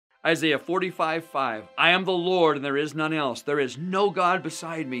Isaiah 45:5. I am the Lord, and there is none else. There is no God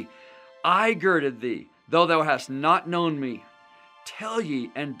beside me. I girded thee, though thou hast not known me. Tell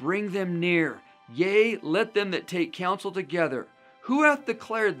ye, and bring them near. Yea, let them that take counsel together. Who hath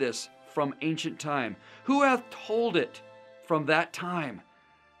declared this from ancient time? Who hath told it from that time?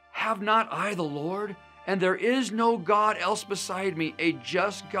 Have not I the Lord? And there is no God else beside me, a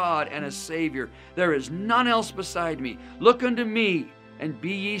just God and a Savior. There is none else beside me. Look unto me, and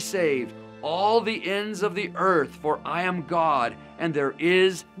be ye saved, all the ends of the earth, for I am God, and there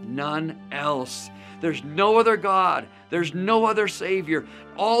is none else. There's no other God. There's no other Savior.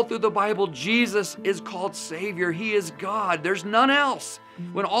 All through the Bible, Jesus is called Savior. He is God. There's none else.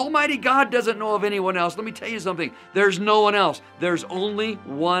 When Almighty God doesn't know of anyone else, let me tell you something. There's no one else. There's only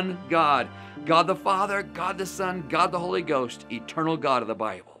one God. God the Father, God the Son, God the Holy Ghost, eternal God of the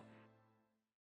Bible.